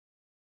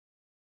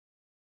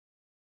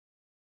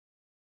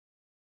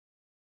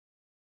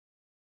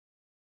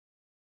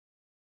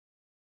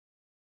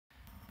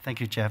Thank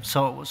you, Jeff.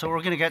 So we're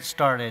going to get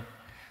started.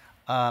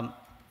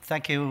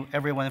 Thank you,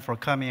 everyone, for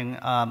coming.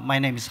 My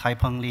name is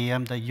Haipeng Li.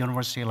 I'm the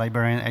University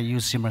Librarian at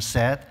UC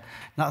Merced.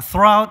 Now,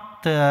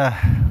 throughout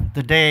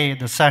the day,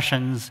 the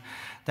sessions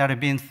that I've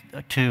been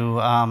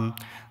to,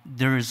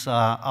 there's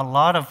a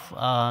lot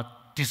of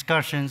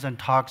discussions and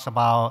talks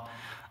about,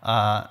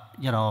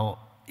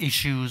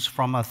 issues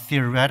from a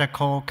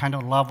theoretical kind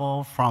of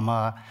level, from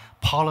a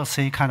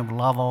policy kind of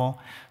level.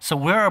 So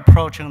we're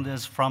approaching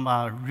this from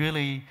a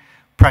really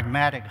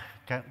pragmatic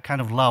kind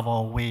of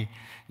level.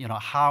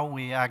 How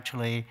we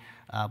actually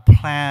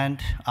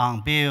planned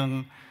on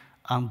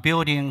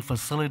building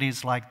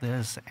facilities like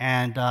this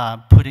and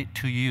put it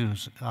to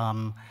use,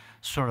 have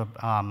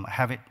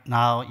it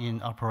now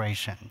in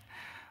operation.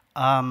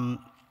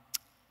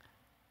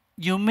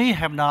 You may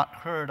have not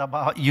heard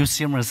about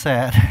UC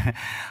Merced,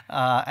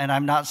 and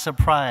I'm not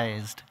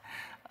surprised.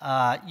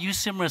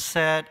 UC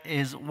Merced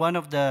is one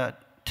of the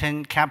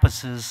 10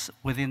 campuses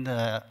within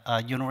the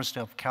University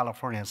of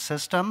California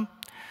system.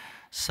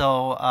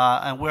 So,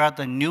 and we are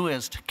the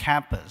newest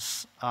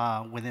campus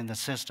within the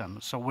system.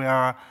 So we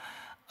are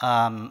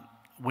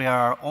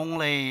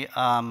only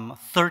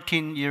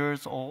 13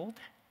 years old,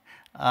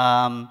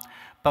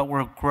 but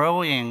we're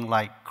growing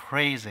like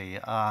crazy.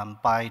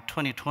 By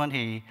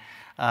 2020,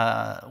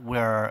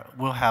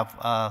 we'll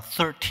have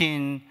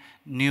 13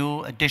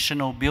 new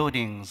additional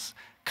buildings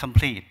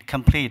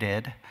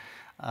completed.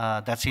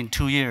 That's in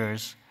 2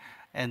 years.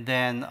 And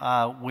then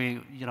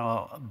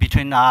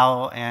between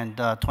now and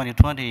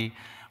 2020,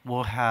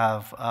 we'll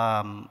have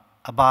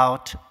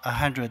about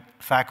 100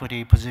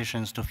 faculty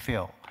positions to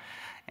fill.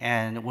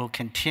 And we'll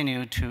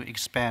continue to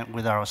expand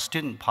with our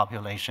student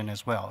population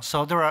as well.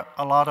 So there are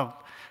a lot of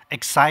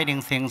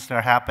exciting things that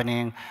are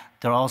happening.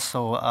 There are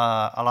also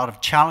a lot of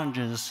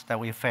challenges that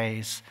we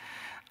face.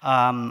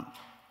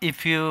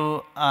 If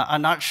you are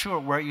not sure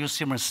where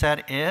UC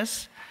Merced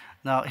is,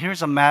 now,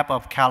 here's a map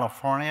of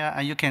California,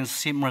 and you can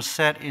see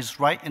Merced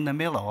is right in the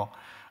middle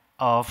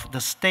of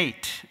the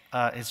state.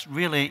 It's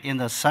really in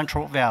the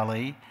Central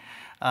Valley,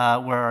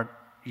 where,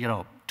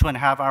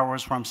 2.5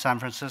 hours from San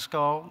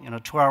Francisco,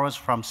 2 hours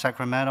from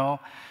Sacramento,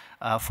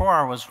 4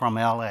 hours from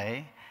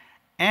LA,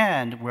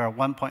 and we're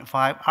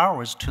 1.5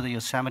 hours to the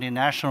Yosemite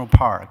National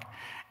Park.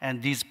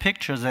 And these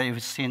pictures that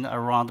you've seen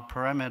around the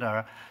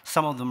perimeter,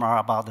 some of them are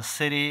about the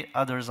city,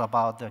 others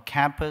about the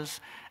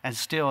campus, and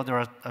still there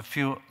are a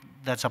few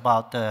that's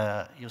about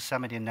the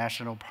Yosemite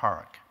National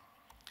Park.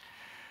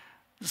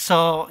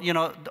 So,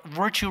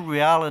 virtual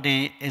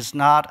reality is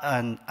not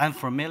an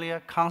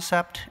unfamiliar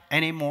concept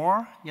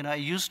anymore. It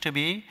used to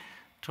be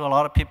to a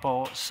lot of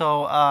people.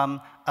 So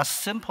a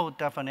simple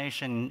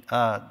definition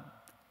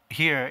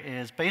here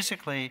is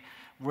basically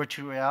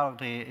virtual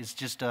reality is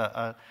just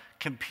a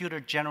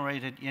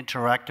computer-generated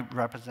interactive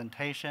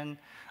representation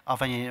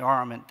of an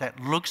environment that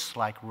looks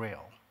like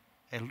real.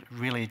 It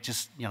really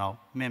just,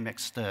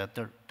 mimics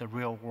the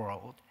real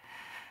world.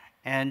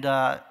 And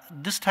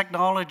this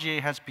technology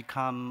has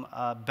become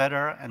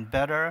better and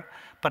better,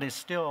 but it's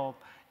still,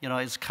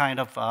 it's kind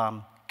of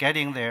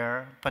getting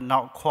there, but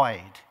not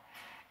quite.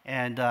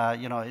 And,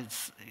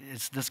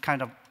 it's this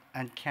kind of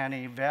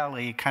uncanny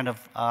valley kind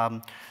of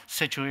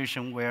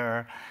situation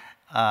where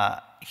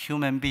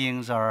human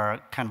beings are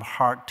kind of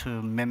hard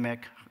to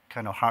mimic,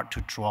 kind of hard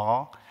to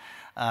draw.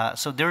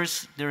 So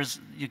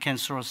you can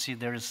sort of see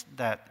there's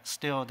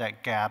still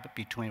that gap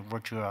between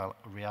virtual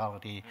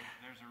reality.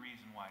 There's a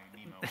reason why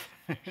Nemo.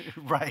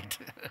 Right,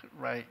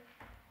 right.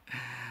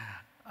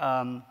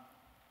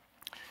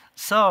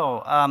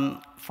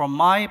 For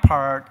my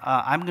part,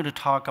 I'm going to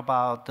talk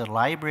about the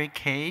library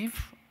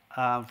cave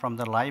from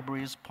the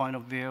library's point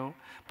of view,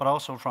 but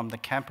also from the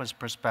campus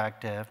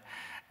perspective.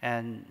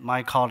 And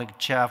my colleague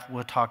Jeff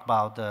will talk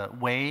about the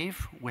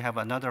wave. We have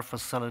another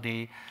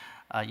facility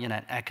in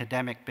an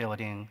academic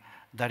building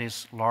that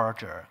is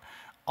larger.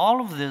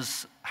 All of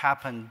this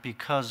happened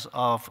because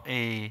of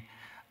a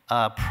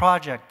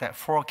project that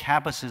 4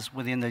 campuses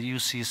within the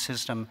UC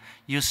system,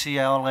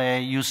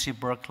 UCLA, UC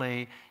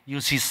Berkeley,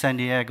 UC San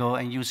Diego,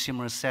 and UC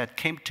Merced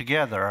came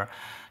together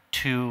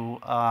to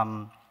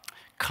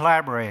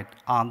collaborate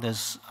on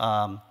this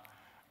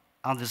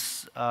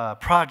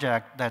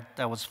project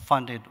that was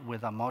funded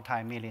with a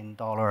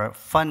multi-million-dollar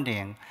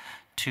funding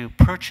to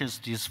purchase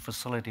these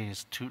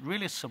facilities to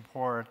really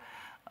support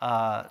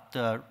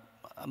the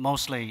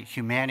mostly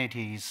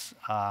humanities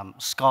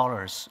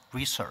scholars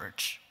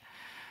research.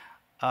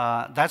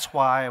 That's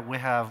why we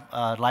have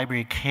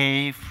Library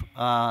Cave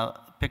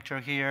picture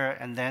here,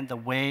 and then the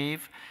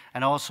wave,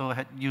 and also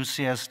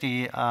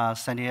UCSD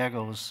San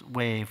Diego's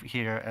wave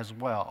here as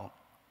well.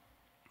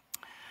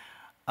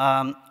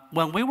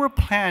 When we were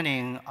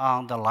planning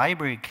on the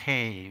Library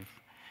Cave,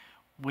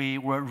 we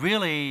were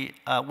really,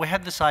 we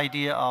had this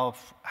idea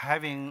of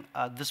having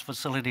this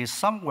facility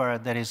somewhere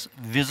that is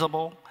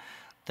visible,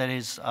 that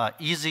is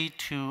easy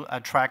to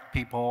attract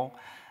people,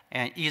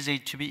 and easy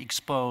to be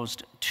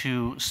exposed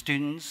to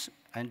students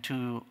and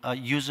to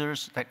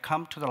users that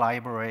come to the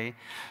library.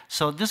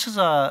 So this is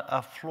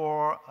a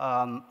floor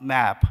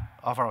map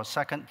of our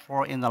second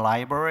floor in the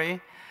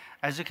library.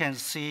 As you can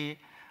see,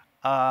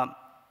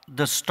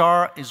 the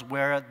star is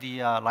where the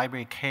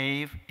library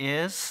cave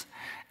is,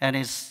 and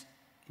it's,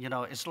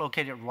 it's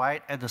located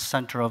right at the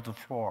center of the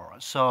floor.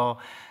 So,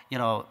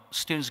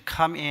 students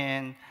come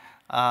in,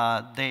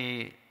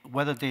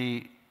 whether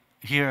they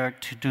here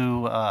to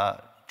do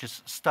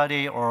just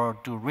study or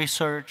do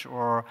research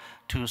or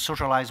to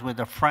socialize with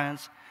their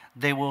friends,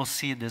 they will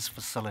see this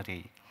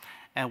facility.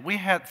 And we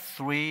had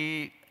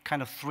three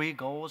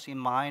goals in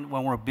mind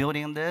when we're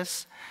building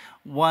this.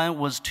 One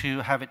was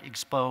to have it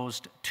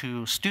exposed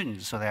to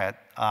students so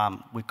that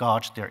we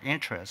gauge their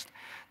interest.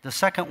 The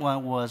second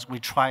one was we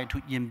tried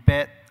to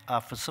embed a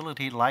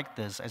facility like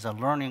this as a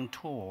learning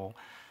tool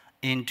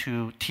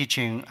into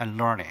teaching and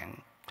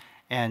learning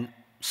and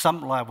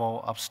some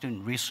level of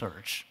student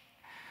research.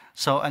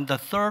 So, and the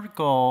third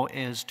goal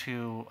is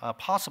to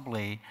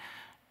possibly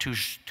to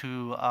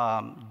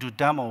do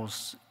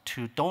demos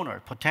to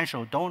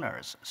potential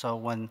donors. So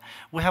when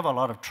we have a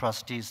lot of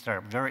trustees that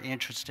are very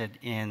interested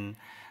in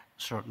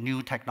sort of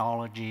new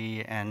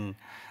technology and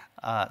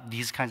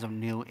these kinds of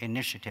new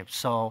initiatives.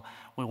 So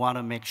we want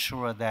to make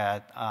sure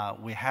that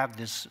we have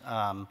this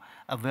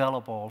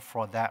available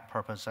for that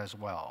purpose as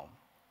well.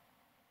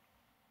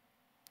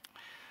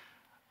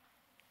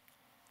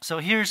 So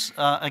here's,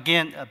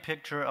 again, a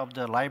picture of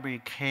the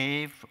library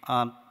cave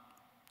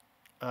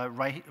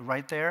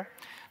right there.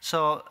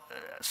 So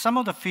some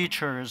of the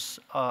features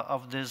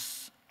of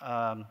this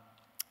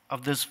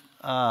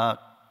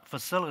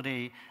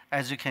facility,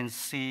 as you can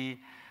see,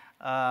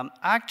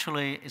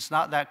 actually it's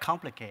not that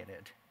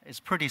complicated. It's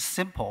pretty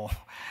simple.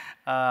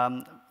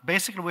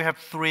 Basically, we have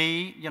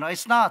three,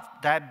 it's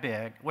not that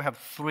big. We have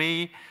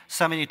three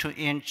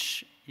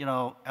 72-inch,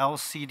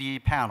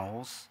 LCD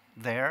panels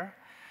there.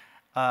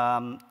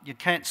 You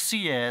can't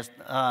see it,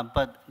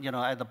 but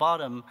at the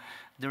bottom,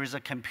 there is a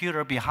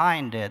computer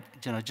behind it,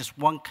 just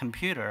one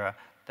computer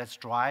that's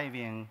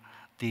driving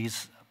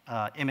these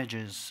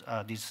images,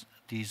 these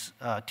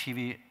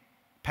TV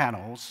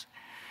panels.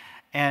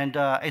 And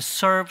it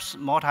serves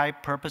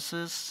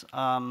multi-purposes,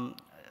 for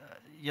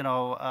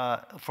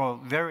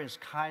various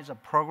kinds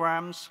of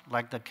programs,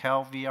 like the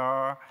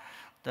CalVR,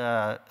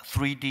 the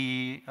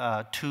 3D,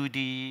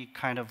 2D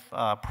kind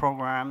of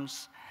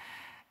programs.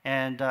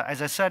 And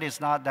as I said, it's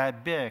not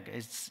that big.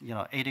 It's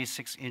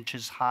 86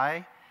 inches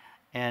high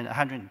and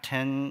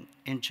 110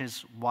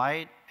 inches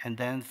wide and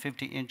then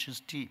 50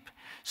 inches deep.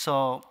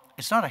 So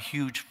it's not a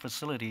huge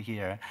facility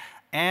here.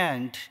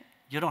 And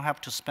you don't have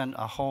to spend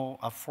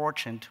a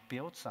fortune to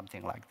build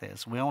something like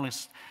this. We only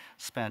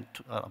spent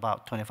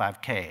about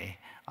 $25K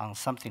on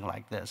something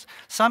like this.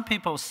 Some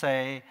people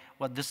say,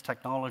 well, this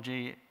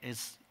technology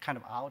is kind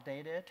of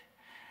outdated.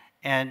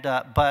 And,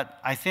 but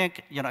I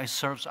think it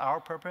serves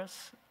our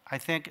purpose. I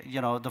think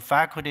the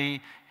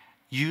faculty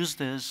use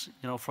this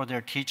for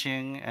their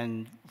teaching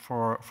and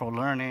for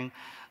learning.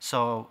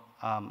 So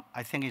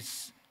I think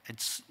it's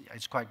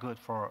quite good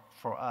for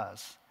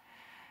us.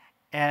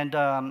 And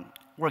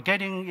we're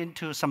getting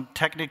into some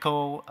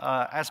technical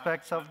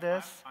aspects of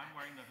this. I'm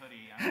wearing the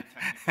hoodie. I'm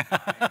the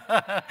technical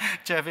guy.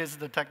 Jeff is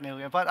the technical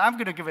guy, but I'm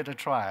going to give it a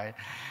try.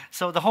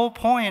 So the whole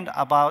point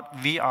about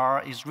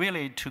VR is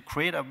really to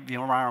create an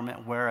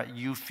environment where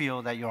you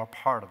feel that you're a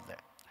part of it.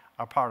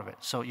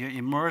 So you're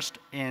immersed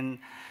in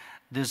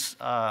this,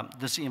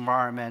 this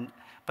environment,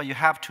 but you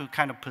have to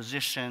kind of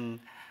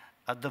position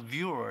the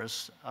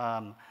viewers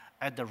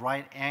at the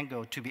right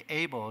angle to be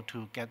able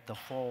to get the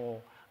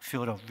full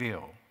field of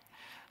view.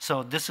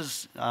 So this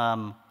is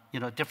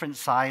different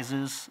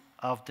sizes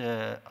of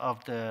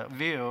the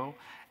view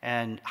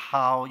and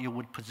how you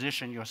would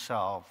position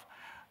yourself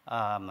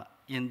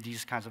in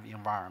these kinds of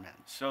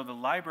environments. So the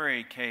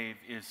library cave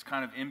is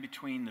kind of in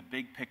between the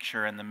big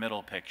picture and the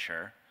middle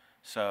picture.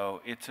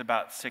 So it's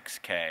about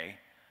 6K.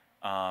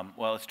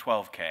 Well, it's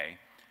 12K.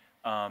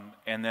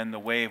 And then the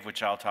wave,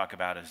 which I'll talk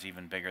about, is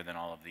even bigger than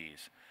all of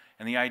these.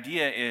 And the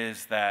idea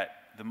is that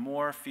the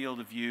more field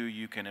of view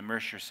you can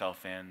immerse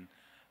yourself in,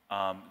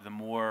 the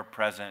more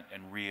present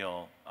and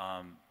real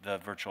the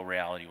virtual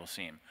reality will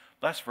seem.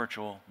 Less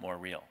virtual, more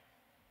real.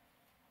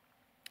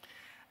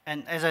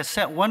 And as I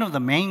said, one of the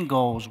main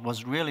goals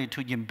was really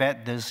to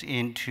embed this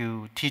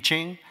into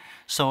teaching.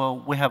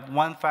 So we have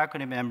one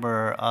faculty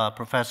member,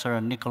 Professor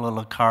Nicola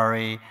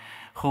Licari,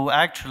 who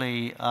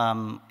actually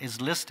is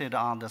listed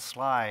on the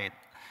slide,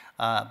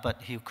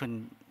 but he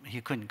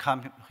couldn't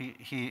come.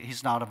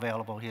 He's not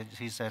available.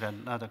 He's at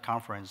another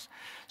conference.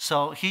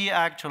 So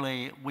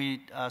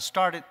we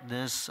started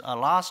this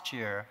last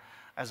year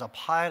as a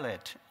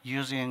pilot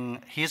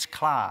using his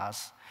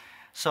class.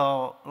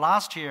 So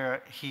last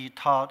year he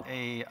taught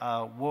a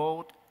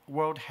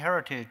World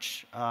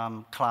Heritage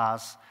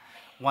class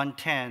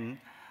 110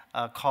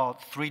 called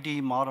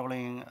 3D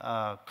Modeling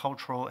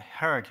Cultural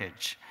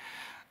Heritage.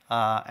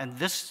 And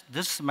this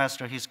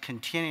semester, he's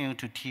continuing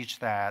to teach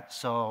that.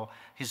 So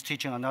he's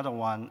teaching another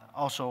one,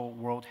 also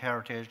World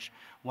Heritage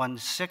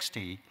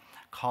 160,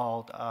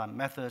 called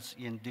Methods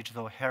in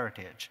Digital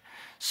Heritage.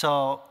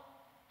 So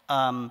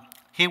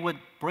he would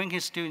bring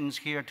his students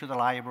here to the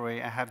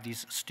library and have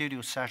these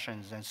studio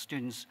sessions, and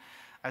students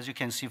as you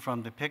can see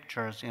from the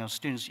pictures,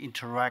 students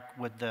interact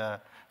with the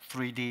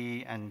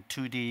 3D and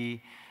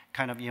 2D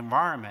kind of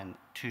environment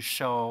to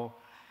show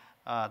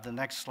the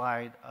next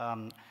slide,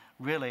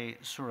 really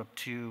sort of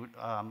to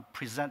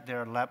present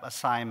their lab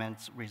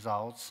assignments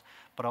results,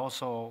 but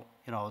also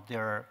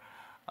their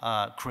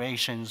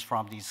creations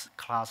from these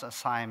class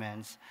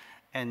assignments,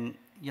 and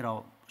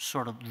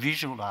sort of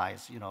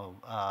visualize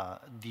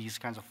these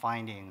kinds of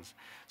findings.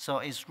 So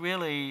it's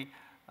really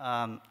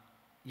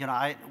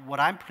what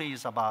I'm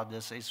pleased about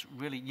this is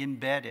really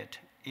embedded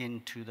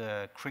into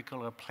the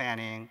curricular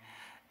planning,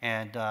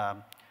 and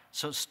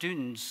so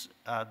students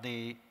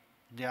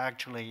they're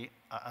actually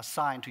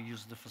assigned to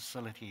use the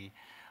facility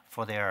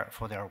for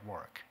their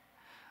work.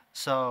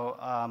 So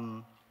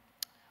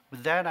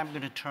with that, I'm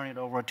going to turn it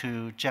over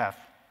to Jeff.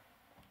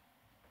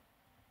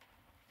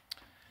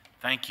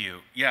 Thank you.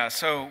 Yeah,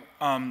 so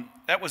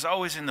that was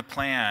always in the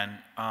plan,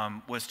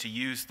 was to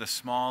use the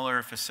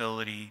smaller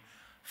facility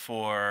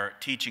for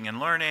teaching and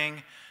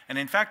learning. And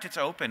in fact, it's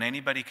open.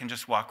 Anybody can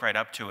just walk right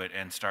up to it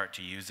and start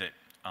to use it.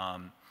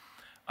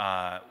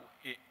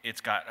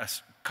 It's got a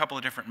couple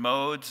of different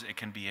modes. It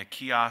can be a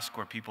kiosk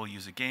where people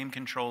use a game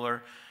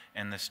controller,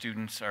 and the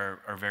students are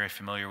very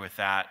familiar with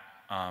that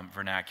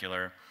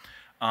vernacular.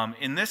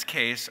 In this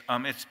case,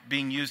 it's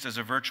being used as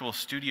a virtual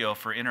studio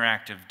for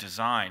interactive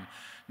design.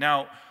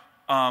 Now,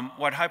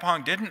 what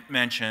Haipeng didn't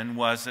mention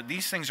was that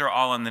these things are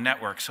all on the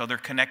network, so they're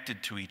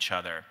connected to each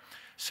other.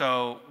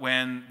 So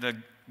when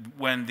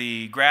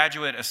the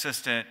graduate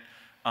assistant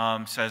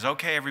says,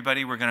 okay,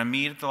 everybody, we're going to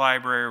meet at the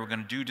library, we're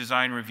going to do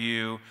design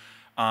review,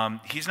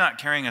 he's not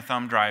carrying a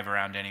thumb drive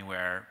around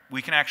anywhere.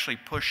 We can actually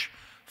push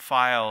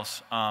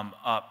files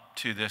up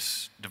to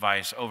this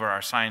device over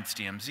our Science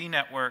DMZ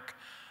network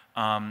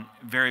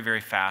very,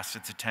 very fast.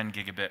 It's a 10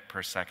 gigabit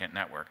per second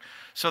network.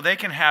 So they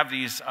can have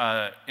these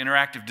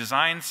interactive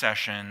design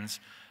sessions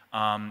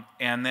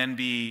and then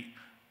be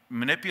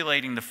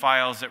manipulating the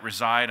files that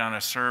reside on a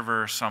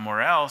server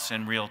somewhere else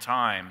in real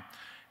time.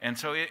 And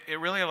so it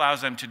really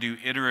allows them to do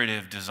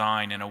iterative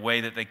design in a way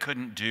that they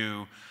couldn't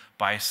do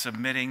by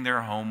submitting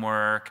their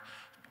homework,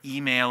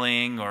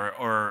 emailing,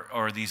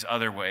 or these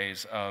other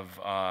ways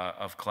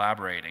of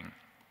collaborating.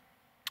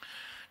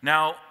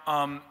 Now,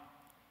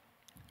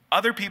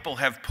 other people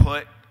have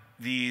put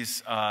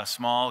these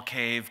small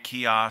cave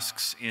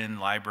kiosks in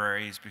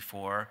libraries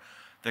before.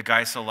 The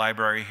Geisel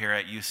Library here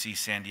at UC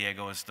San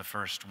Diego is the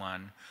first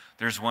one.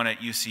 There's one at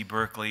UC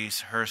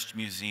Berkeley's Hearst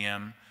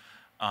Museum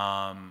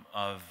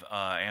of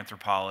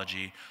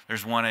Anthropology.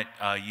 There's one at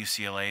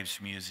UCLA's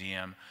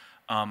museum.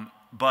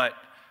 But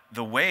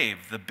the Wave,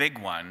 the big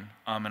one,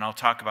 and I'll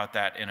talk about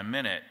that in a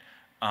minute,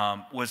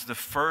 was the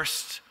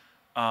first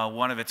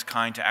one of its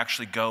kind to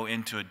actually go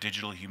into a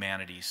digital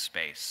humanities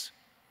space.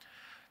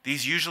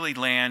 These usually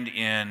land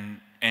in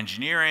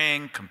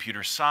engineering,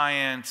 computer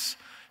science,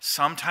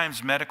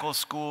 sometimes medical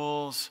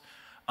schools.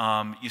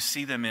 You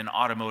see them in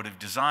automotive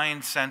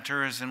design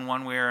centers in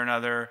one way or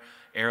another,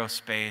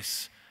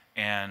 aerospace,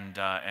 and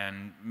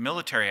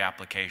military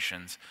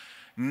applications.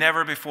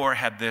 Never before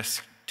had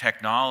this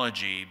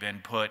technology been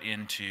put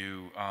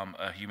into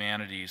a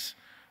humanities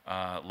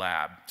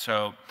lab.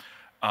 So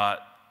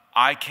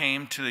I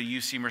came to the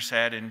UC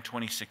Merced in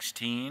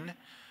 2016.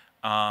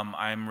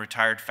 I'm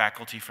retired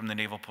faculty from the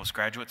Naval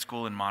Postgraduate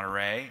School in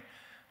Monterey.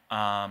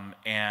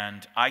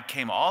 And I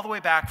came all the way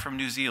back from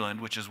New Zealand,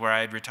 which is where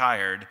I had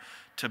retired,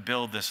 to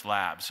build this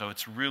lab. So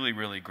it's really,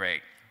 really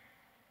great.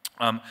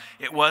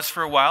 It was,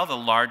 for a while, the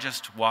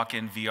largest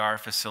walk-in VR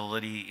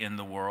facility in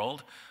the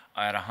world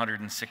at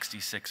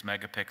 166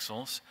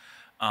 megapixels,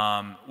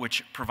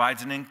 which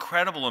provides an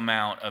incredible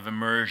amount of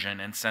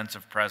immersion and sense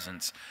of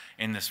presence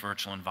in this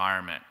virtual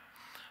environment.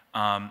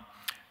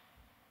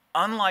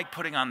 Unlike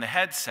putting on the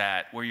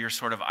headset, where you're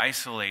sort of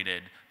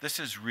isolated, this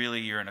is really,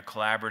 you're in a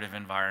collaborative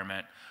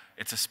environment.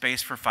 It's a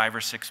space for 5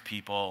 or 6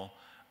 people.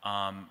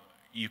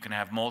 You can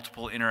have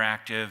multiple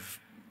interactive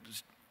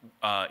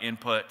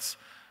inputs.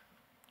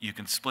 You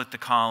can split the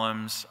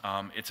columns.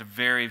 It's a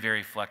very,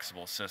 very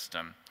flexible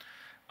system.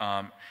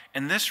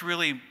 And this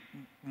really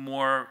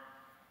more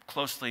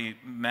closely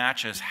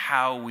matches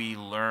how we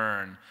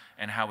learn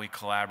and how we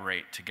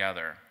collaborate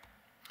together.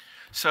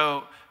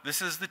 So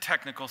this is the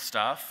technical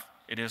stuff.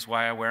 It is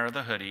why I wear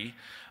the hoodie.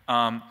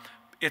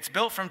 It's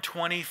built from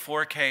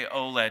 24K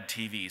OLED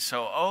TVs.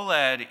 So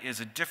OLED is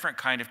a different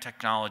kind of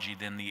technology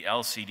than the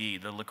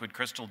LCD, the liquid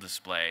crystal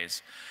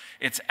displays.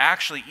 It's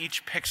actually,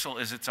 each pixel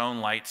is its own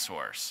light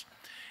source.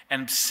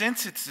 And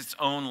since it's its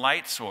own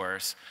light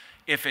source,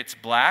 if it's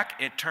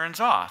black, it turns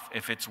off.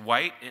 If it's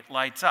white, it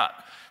lights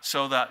up.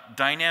 So the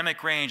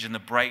dynamic range and the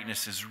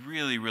brightness is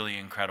really, really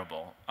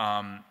incredible.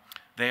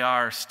 They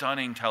are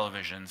stunning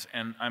televisions,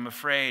 and I'm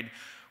afraid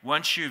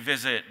once you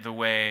visit the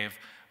Wave,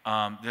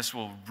 this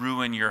will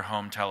ruin your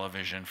home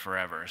television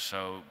forever.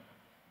 So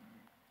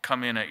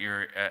come in at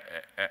your,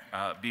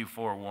 be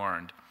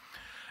forewarned.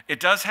 It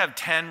does have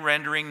 10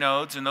 rendering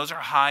nodes, and those are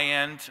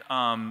high-end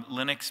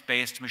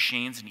Linux-based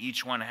machines, and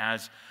each one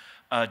has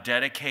a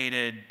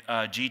dedicated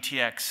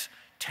GTX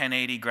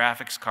 1080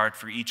 graphics card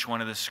for each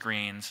one of the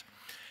screens.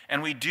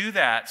 And we do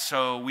that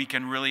so we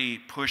can really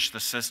push the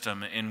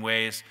system in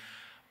ways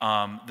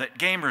that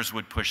gamers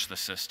would push the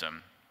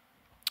system.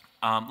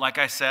 Like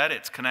I said,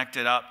 it's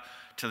connected up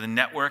to the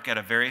network at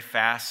a very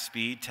fast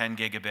speed, 10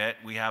 gigabit.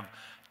 We have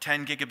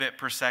 10 gigabit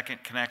per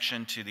second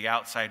connection to the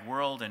outside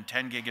world and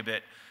 10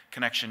 gigabit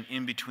connection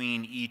in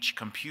between each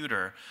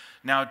computer.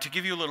 Now, to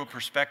give you a little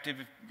perspective,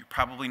 you're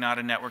probably not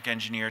a network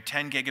engineer,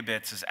 10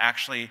 gigabits is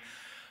actually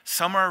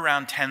somewhere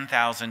around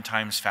 10,000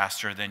 times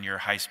faster than your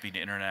high-speed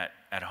internet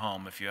at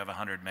home if you have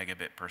 100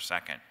 megabit per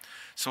second.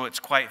 So it's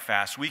quite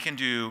fast. We can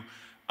do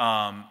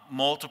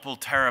multiple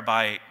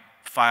terabyte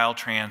file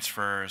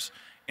transfers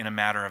in a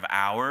matter of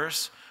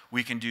hours.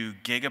 We can do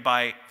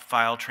gigabyte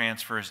file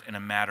transfers in a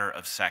matter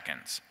of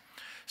seconds.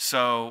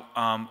 So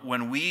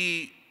when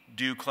we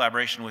do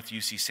collaboration with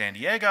UC San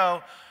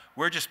Diego,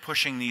 we're just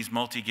pushing these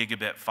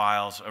multi-gigabit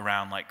files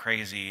around like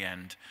crazy.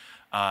 And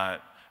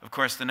of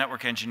course, the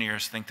network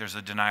engineers think there's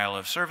a denial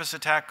of service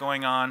attack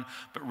going on,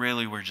 but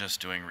really we're just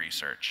doing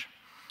research.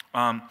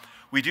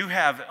 We do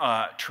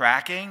have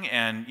tracking,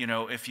 and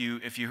if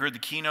you heard the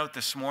keynote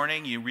this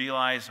morning, you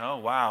realize, oh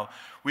wow,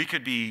 we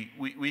could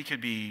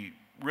be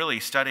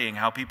really studying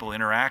how people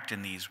interact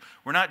in these.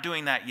 We're not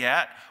doing that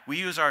yet. We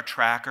use our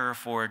tracker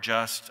for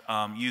just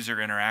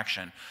user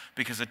interaction,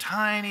 because a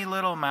tiny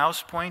little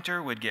mouse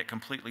pointer would get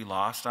completely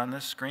lost on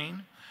this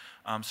screen.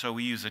 So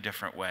we use a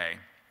different way.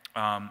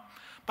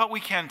 But we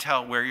can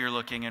tell where you're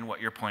looking and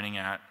what you're pointing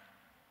at.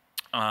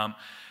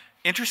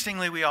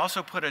 Interestingly, we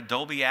also put a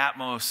Dolby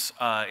Atmos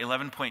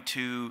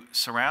 11.2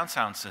 surround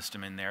sound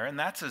system in there, and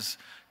that's as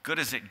good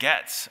as it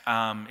gets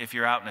if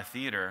you're out in a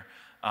theater.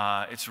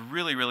 It's a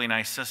really, really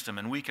nice system,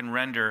 and we can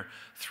render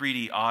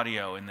 3D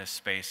audio in this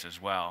space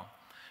as well.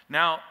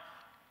 Now,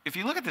 if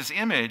you look at this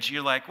image,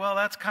 you're like, well,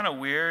 that's kind of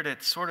weird.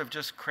 It's sort of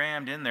just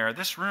crammed in there.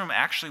 This room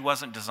actually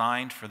wasn't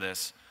designed for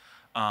this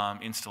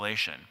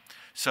installation.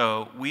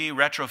 So we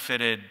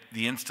retrofitted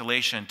the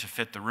installation to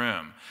fit the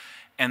room.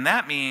 And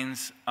that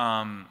means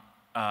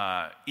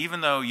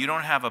even though you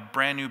don't have a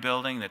brand new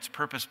building that's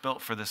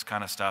purpose-built for this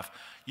kind of stuff,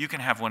 you can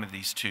have one of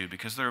these too,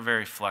 because they're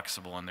very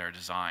flexible in their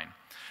design.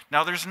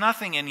 Now, there's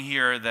nothing in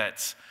here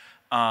that's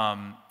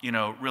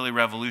really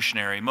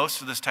revolutionary. Most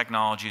of this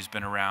technology has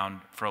been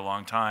around for a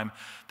long time.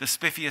 The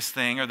spiffiest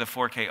thing are the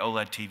 4K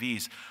OLED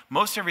TVs.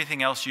 Most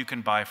everything else you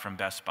can buy from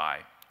Best Buy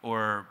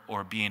or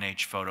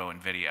B&H Photo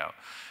and Video.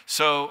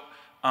 So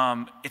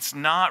it's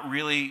not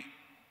really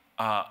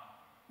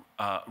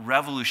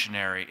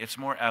revolutionary, it's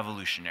more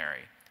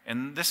evolutionary.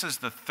 And this is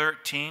the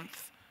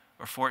 13th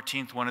or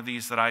 14th one of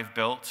these that I've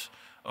built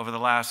over the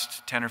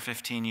last 10 or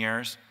 15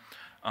 years,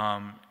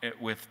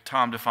 with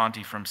Tom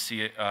DeFonte from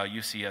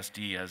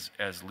UCSD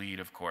as lead,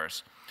 of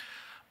course.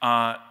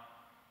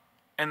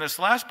 And this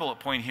last bullet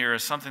point here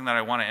is something that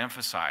I want to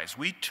emphasize.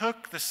 We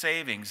took the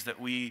savings that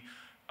we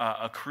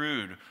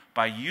accrued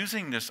by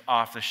using this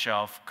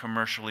off-the-shelf,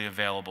 commercially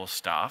available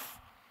stuff,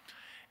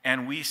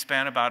 and we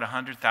spent about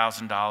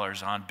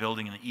 $100,000 on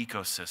building an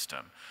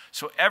ecosystem.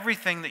 So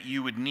everything that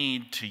you would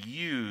need to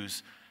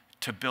use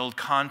to build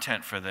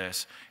content for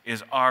this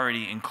is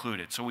already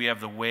included. So we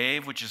have the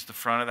Wave, which is the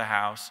front of the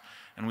house,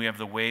 and we have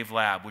the Wave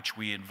Lab, which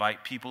we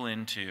invite people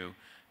into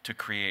to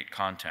create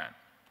content.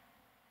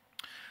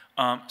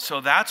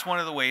 So that's one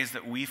of the ways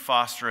that we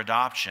foster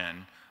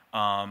adoption,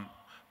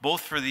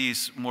 both for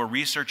these more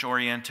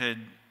research-oriented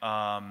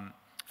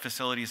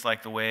facilities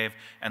like the Wave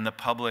and the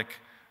public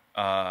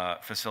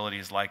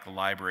facilities like the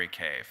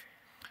LibraryCAVE.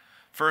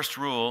 First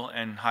rule,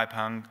 and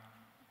Haipeng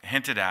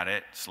hinted at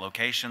it, it's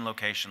location,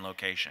 location,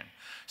 location.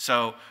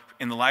 So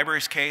in the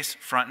library's case,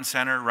 front and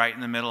center, right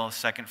in the middle,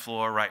 second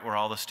floor, right where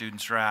all the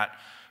students are at.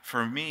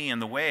 For me in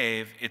the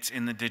Wave, it's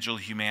in the Digital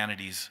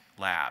Humanities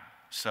lab.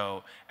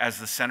 So as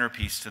the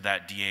centerpiece to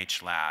that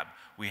DH lab,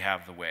 we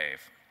have the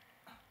Wave.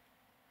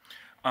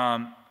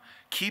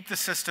 Keep the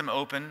system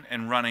open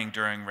and running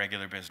during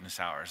regular business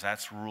hours.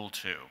 That's rule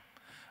 2.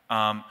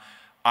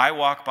 I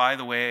walk by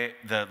the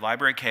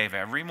LibraryCAVE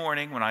every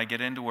morning when I get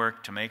into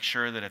work to make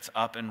sure that it's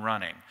up and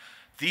running.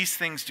 These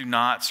things do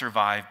not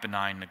survive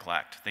benign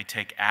neglect. They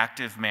take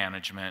active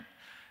management.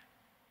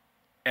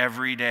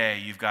 Every day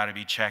you've got to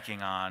be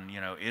checking on,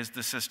 is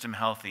the system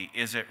healthy?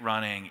 Is it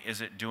running?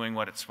 Is it doing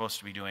what it's supposed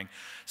to be doing?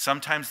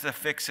 Sometimes the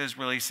fix is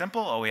really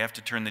simple. Oh, we have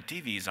to turn the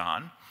TVs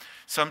on.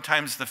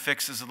 Sometimes the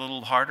fix is a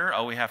little harder.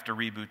 Oh, we have to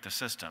reboot the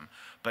system.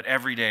 But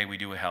every day we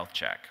do a health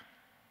check.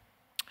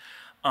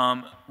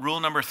 Rule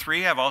number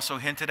 3, I've also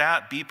hinted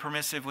at, be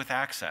permissive with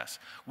access.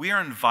 We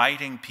are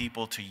inviting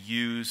people to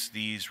use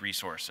these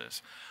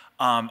resources.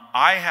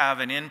 I have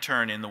an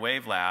intern in the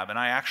Wave Lab, and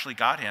I actually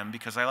got him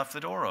because I left the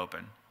door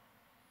open.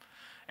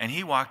 And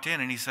he walked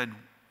in and he said,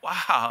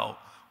 wow,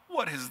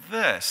 what is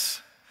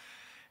this?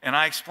 And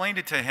I explained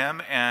it to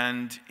him,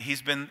 and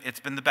it's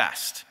been the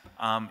best.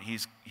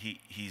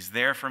 He's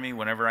there for me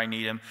whenever I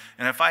need him.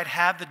 And if I'd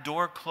had the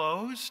door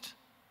closed,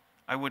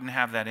 I wouldn't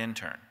have that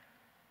intern.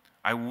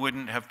 I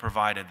wouldn't have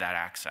provided that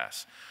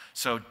access.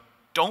 So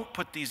don't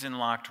put these in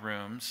locked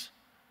rooms.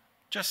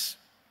 Just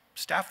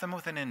staff them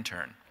with an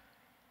intern.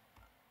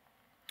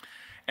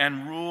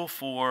 And rule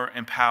 4,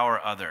 empower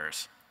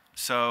others.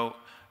 So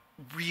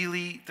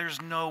really,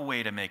 there's no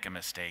way to make a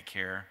mistake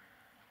here.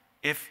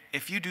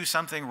 If you do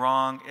something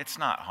wrong, it's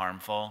not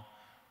harmful.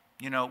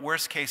 You know,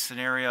 worst case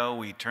scenario,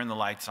 we turn the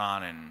lights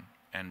on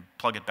and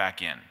plug it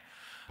back in.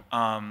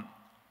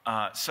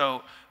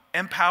 So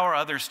empower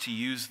others to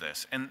use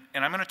this. And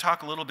I'm going to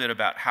talk a little bit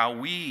about how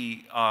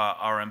we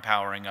are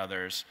empowering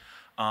others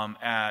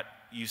at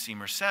UC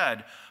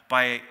Merced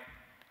by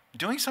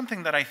doing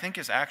something that I think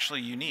is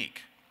actually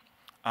unique.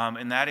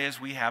 And that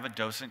is we have a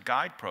docent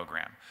guide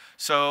program.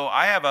 So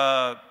I have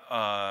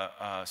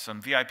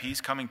some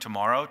VIPs coming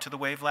tomorrow to the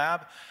Wave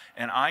Lab,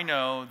 and I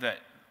know that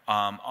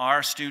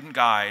our student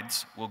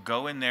guides will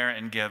go in there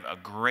and give a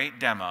great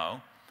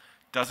demo.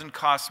 Doesn't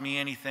cost me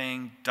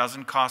anything,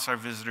 doesn't cost our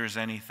visitors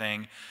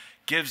anything,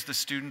 gives the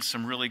students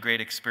some really great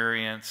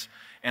experience,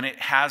 and it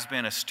has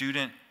been a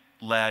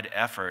student-led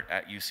effort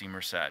at UC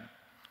Merced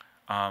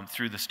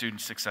through the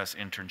Student Success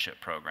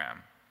Internship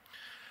Program.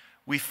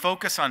 We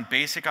focus on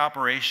basic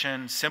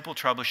operation, simple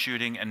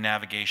troubleshooting, and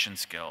navigation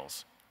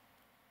skills.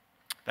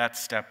 That's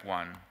step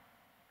 1.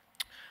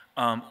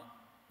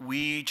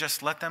 We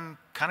just let them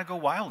kind of go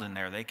wild in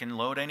there. They can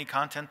load any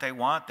content they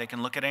want, they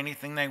can look at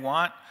anything they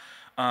want,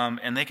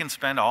 and they can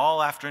spend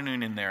all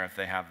afternoon in there if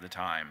they have the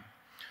time.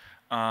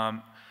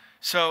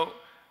 So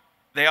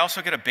they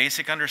also get a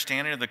basic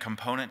understanding of the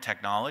component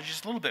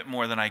technologies, a little bit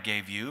more than I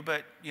gave you,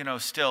 but you know,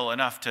 still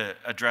enough to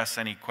address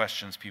any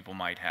questions people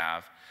might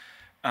have.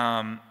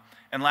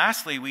 And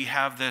lastly, we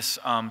have this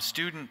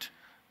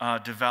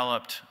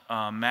student-developed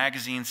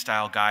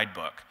magazine-style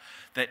guidebook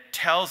that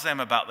tells them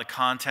about the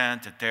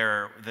content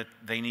that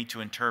they need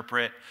to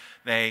interpret.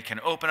 They can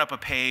open up a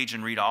page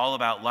and read all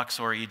about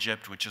Luxor,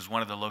 Egypt, which is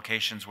one of the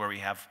locations where we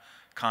have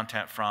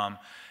content from.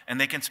 And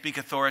they can speak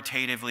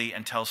authoritatively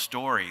and tell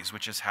stories,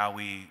 which is how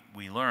we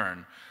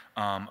learn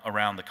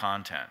around the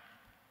content.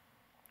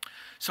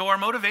 So our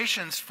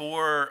motivations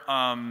for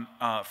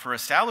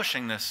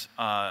establishing this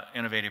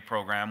innovative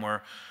program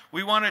were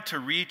we wanted to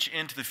reach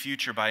into the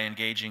future by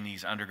engaging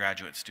these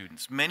undergraduate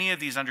students. Many of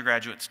these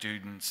undergraduate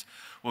students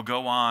will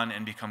go on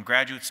and become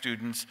graduate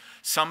students.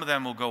 Some of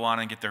them will go on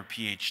and get their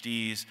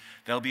PhDs.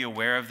 They'll be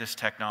aware of this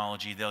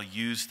technology. They'll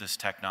use this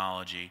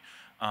technology.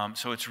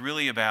 So it's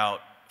really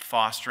about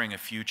fostering a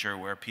future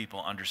where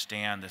people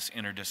understand this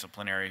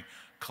interdisciplinary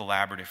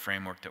collaborative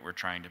framework that we're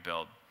trying to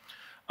build.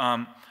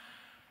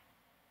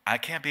 I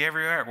can't be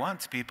everywhere at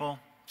once, people.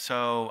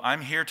 So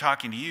I'm here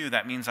talking to you.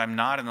 That means I'm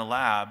not in the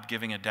lab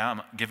giving a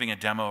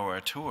demo or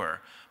a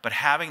tour. But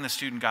having the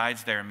student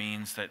guides there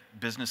means that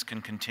business can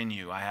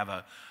continue. I have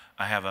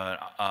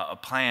a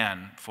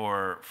plan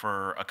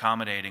for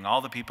accommodating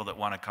all the people that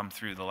want to come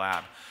through the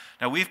lab.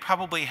 Now, we've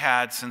probably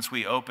had, since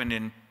we opened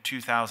in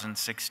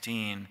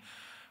 2016,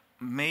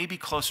 maybe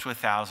close to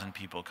 1,000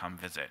 people come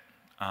visit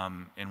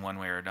in one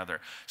way or another.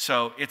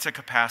 So it's a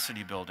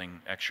capacity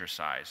building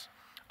exercise.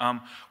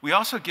 We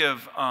also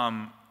give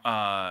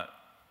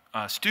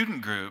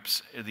student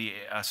groups, the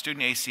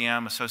Student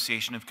ACM,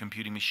 Association of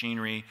Computing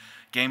Machinery,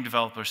 Game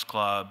Developers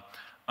Club,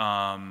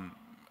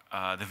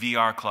 the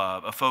VR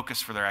Club, a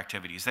focus for their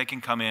activities. They can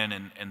come in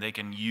and they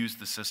can use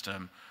the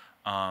system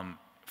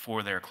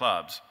for their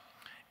clubs.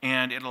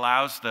 And it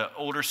allows the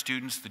older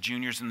students, the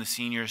juniors and the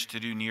seniors, to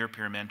do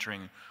near-peer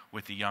mentoring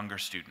with the younger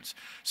students.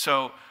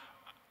 So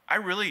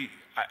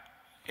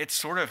it's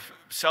sort of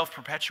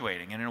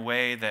self-perpetuating in a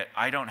way that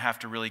I don't have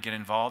to really get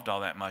involved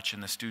all that much,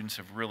 and the students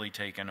have really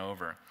taken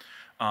over.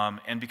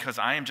 And because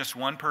I am just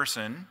one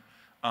person,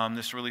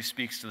 this really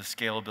speaks to the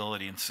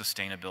scalability and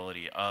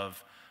sustainability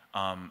of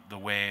the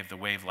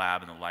Wave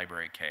Lab, and the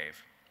Library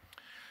Cave.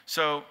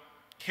 So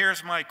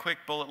here's my quick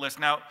bullet list.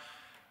 Now,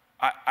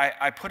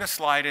 I put a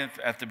slide in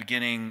at the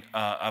beginning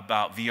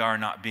about VR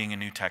not being a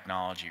new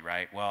technology,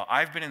 right? Well,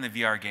 I've been in the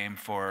VR game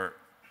for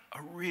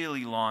a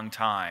really long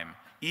time,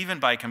 even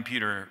by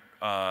computer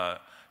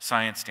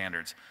science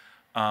standards.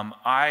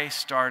 I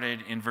started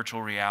in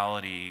virtual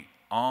reality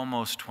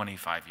almost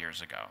 25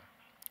 years ago.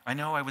 I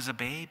know, I was a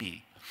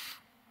baby.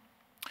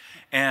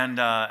 And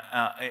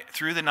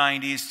through the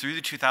 90s, through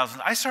the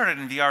 2000s, I started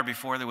in VR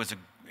before there was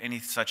any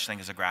such thing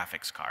as a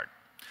graphics card.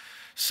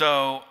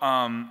 So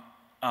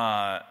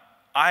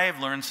I've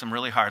learned some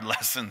really hard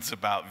lessons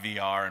about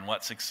VR and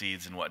what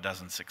succeeds and what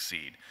doesn't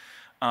succeed.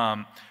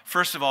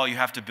 First of all, you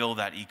have to build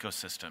that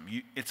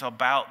ecosystem. It's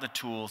about the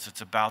tools,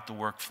 it's about the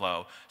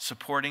workflow,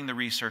 supporting the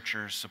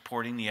researchers,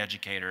 supporting the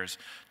educators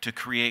to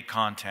create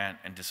content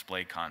and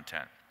display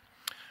content.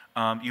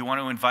 You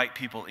want to invite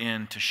people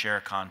in to share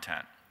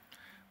content.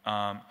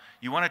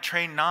 You want to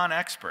train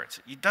non-experts.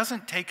 It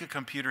doesn't take a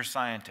computer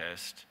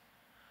scientist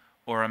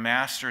or a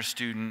master's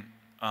student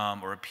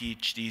or a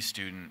PhD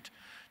student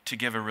to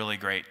give a really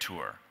great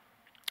tour.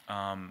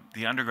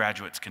 The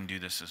undergraduates can do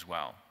this as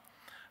well.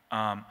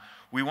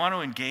 We want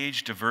to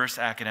engage diverse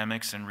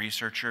academics and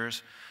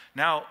researchers.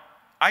 Now,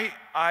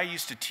 I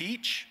used to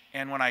teach,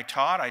 and when I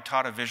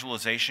taught a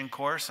visualization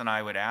course, and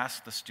I would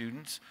ask the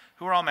students,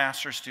 who are all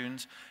master's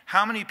students,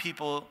 how many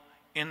people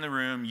in the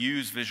room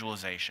use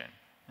visualization?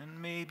 And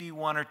maybe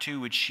one or two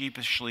would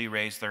sheepishly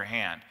raise their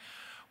hand.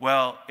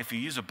 Well, if you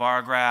use a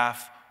bar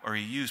graph, or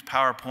you use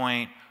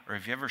PowerPoint, or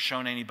if you've ever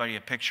shown anybody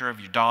a picture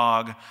of your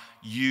dog,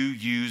 you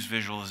use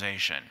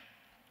visualization.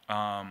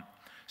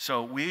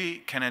 So we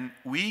can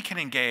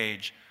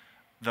engage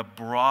the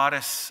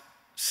broadest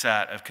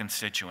set of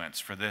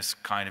constituents for this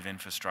kind of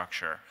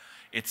infrastructure.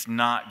 It's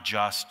not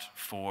just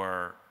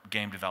for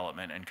game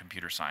development and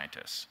computer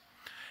scientists.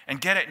 And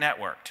get it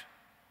networked.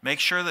 Make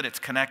sure that it's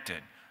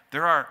connected.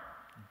 There are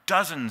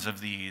dozens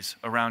of these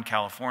around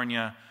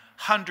California,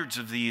 hundreds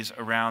of these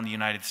around the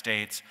United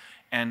States,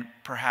 and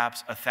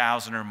perhaps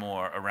 1,000 or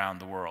more around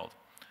the world.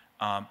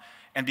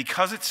 And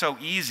because it's so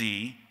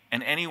easy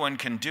and anyone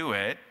can do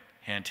it,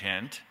 hint,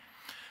 hint,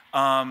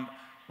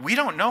 we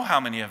don't know how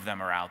many of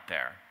them are out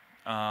there.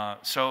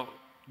 So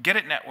get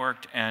it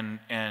networked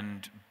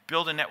and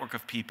build a network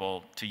of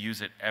people to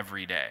use it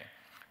every day.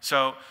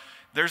 So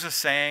there's a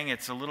saying,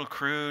 it's a little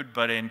crude,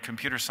 but in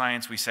computer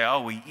science we say,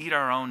 oh, we eat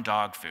our own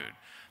dog food.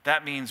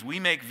 That means we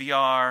make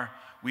VR,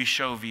 we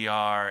show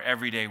VR,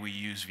 every day we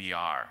use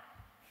VR.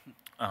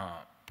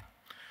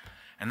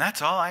 And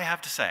that's all I have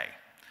to say.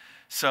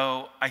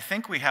 So I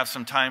think we have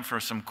some time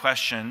for some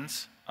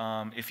questions,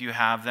 if you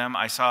have them.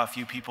 I saw a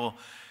few people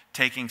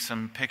taking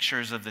some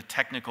pictures of the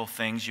technical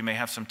things. You may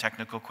have some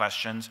technical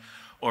questions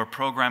or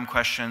program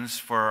questions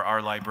for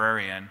our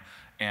librarian.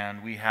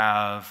 And we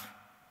have,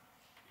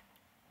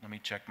 let me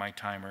check my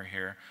timer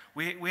here.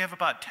 We have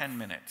about 10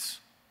 minutes.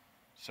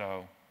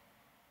 So